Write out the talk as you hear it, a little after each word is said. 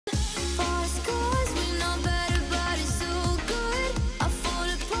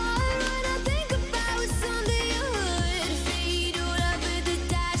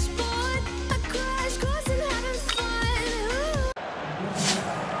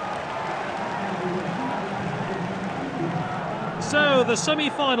So, the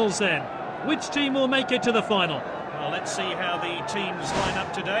semi-finals then. Which team will make it to the final? Well, let's see how the teams line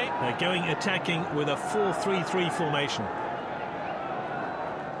up today. They're going attacking with a 4-3-3 formation.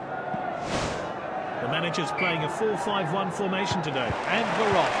 The manager's playing a 4-5-1 formation today. And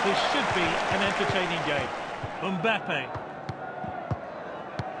Varane. This should be an entertaining game. Mbappe.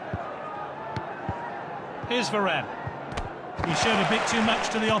 Here's Varane. He showed a bit too much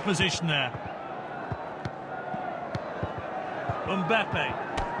to the opposition there. Mbappe.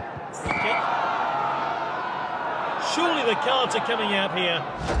 Free kick. Surely the cards are coming out here.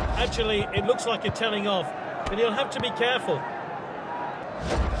 Actually, it looks like a telling off, but he'll have to be careful.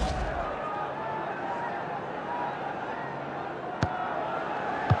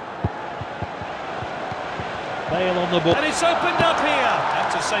 Bale on the ball. And it's opened up here.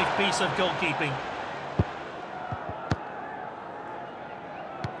 That's a safe piece of goalkeeping.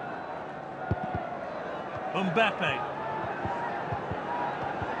 Mbappe.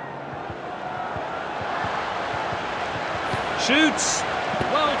 Shoots.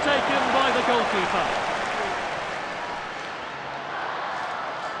 Well taken by the goalkeeper.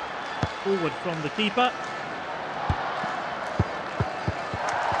 Forward from the keeper.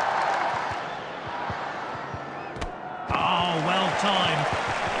 Oh, well timed.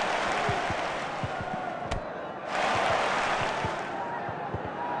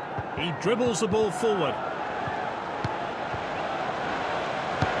 He dribbles the ball forward.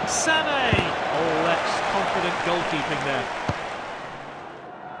 Sané. Oh, that's confident goalkeeping there.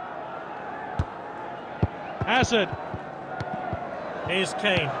 Hazard. Here's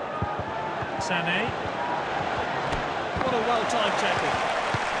Kane. Sané. What a well-timed tackle.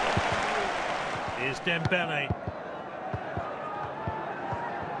 Here's Dembele.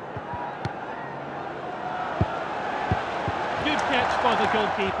 Good catch by the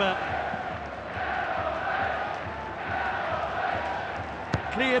goalkeeper.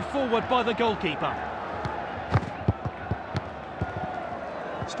 Cleared forward by the goalkeeper.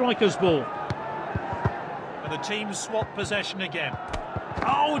 Striker's ball. And the team swap possession again.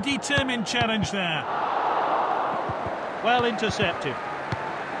 Oh, determined challenge there. Well intercepted.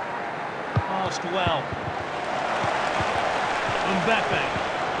 Passed well. Mbappe.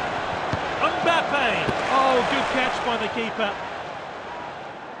 Mbappe! Oh, good catch by the keeper.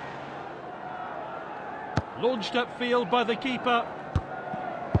 Launched upfield by the keeper.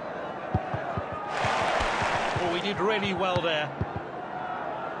 Oh, he did really well there.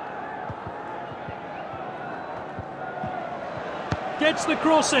 Gets the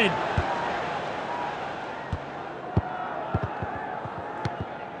cross in.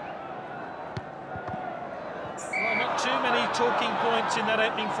 Well, not too many talking points in that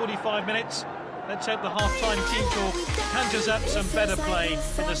opening 45 minutes. Let's hope the half-time team talk conjures up some better play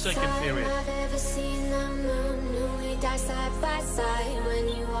for the second period.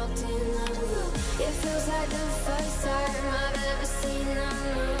 It feels like the first time I've ever seen the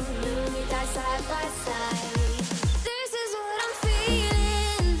moon. We die side by side. This is what I'm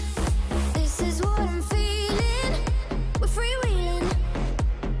feeling. This is what I'm feeling. We're freewheeling.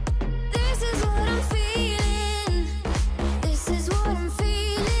 This is what I'm feeling. This is what I'm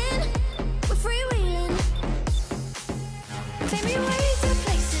feeling. We're freewheeling. Take me away to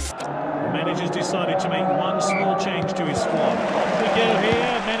places. The manager's decided to make one small change to his squad. We go here.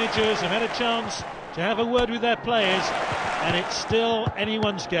 Managers have had a chance to have a word with their players, and it's still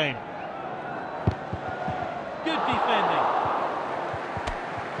anyone's game. Good defending.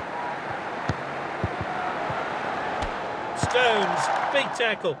 Stones, big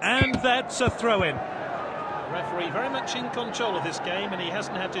tackle. And that's a throw-in. Referee very much in control of this game, and he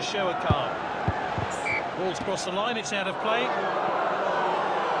hasn't had to show a card. Ball's crossed the line, it's out of play.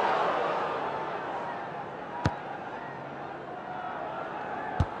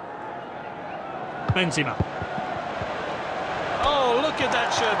 Benzema. Oh, look at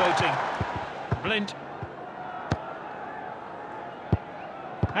that showboating. Blind.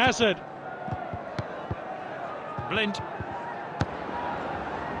 Hazard. Blind.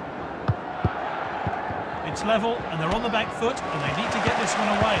 It's level, and they're on the back foot, and they need to get this one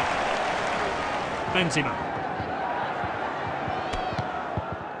away. Benzema.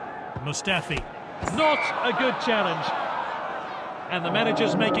 Mustafi. Not a good challenge. And the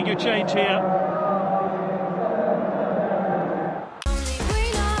manager's making a change here.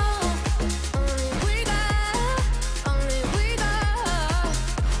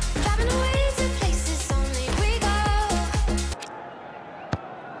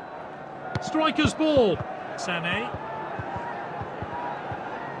 Striker's ball. Sané.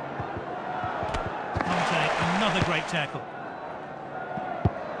 Conte, another great tackle.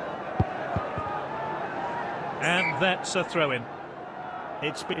 And that's a throw-in.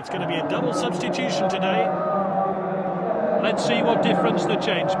 It's going to be a double substitution today. Let's see what difference the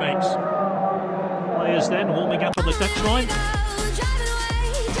change makes. Players then warming up on the touchline.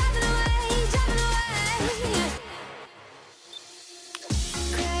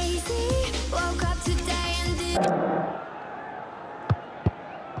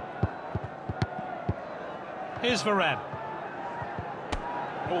 Here's Varane.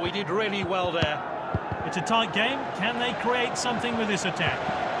 Oh, he did really well there. It's a tight game. Can they create something with this attack?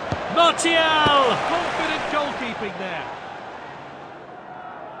 Martial! Confident goalkeeping there.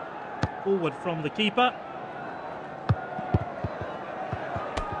 Forward from the keeper.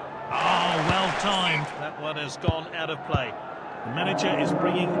 Oh, well timed. That one has gone out of play. The manager is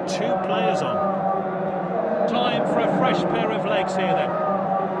bringing 2 players on. Time for a fresh pair of legs here then.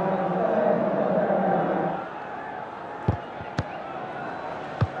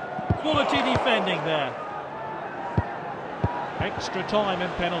 Quality defending there. Extra time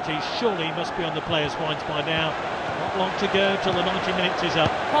and penalties surely must be on the players' minds by now. Not long to go till the 90 minutes is up.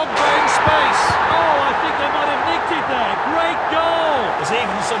 Pogba in space. Oh, I think they might have nicked it there. Great goal. There's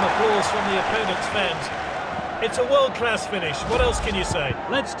even some applause from the opponent's fans. It's a world-class finish. What else can you say?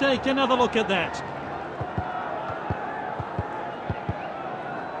 Let's take another look at that.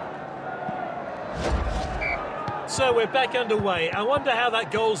 So we're back underway. I wonder how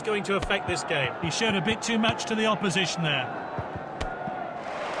that goal's going to affect this game. He showed a bit too much to the opposition there.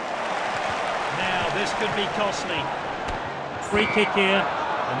 Now, this could be costly. Free kick here,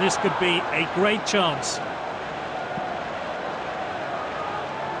 and this could be a great chance.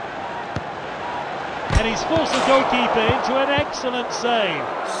 And he's forced the goalkeeper into an excellent save.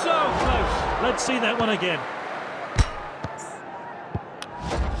 So close. Let's see that one again.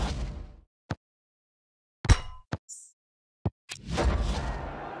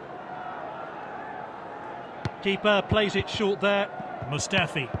 Keeper plays it short there.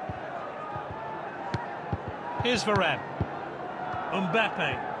 Mustafi. Here's Varane.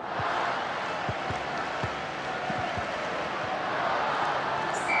 Mbappe.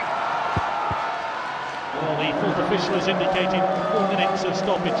 Well, the fourth official has indicated 4 minutes of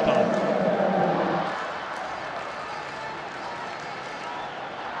stoppage time.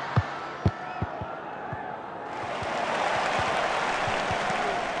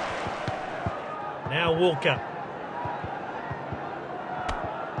 Now Walker.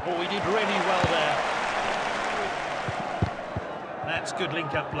 Oh, he did really well there. That's good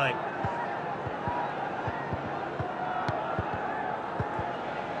link-up play.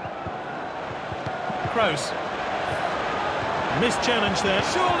 Kroos. Missed challenge there.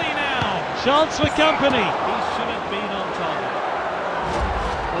 Surely now. Chance for company. He should have been on target.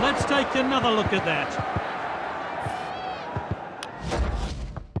 Well, let's take another look at that.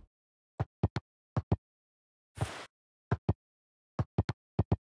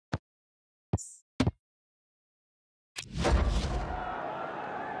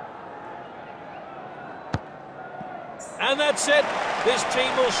 And that's it. This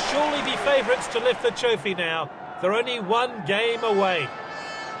team will surely be favourites to lift the trophy now. They're only 1 game away.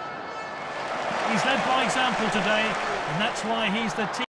 He's led by example today, and that's why he's the team.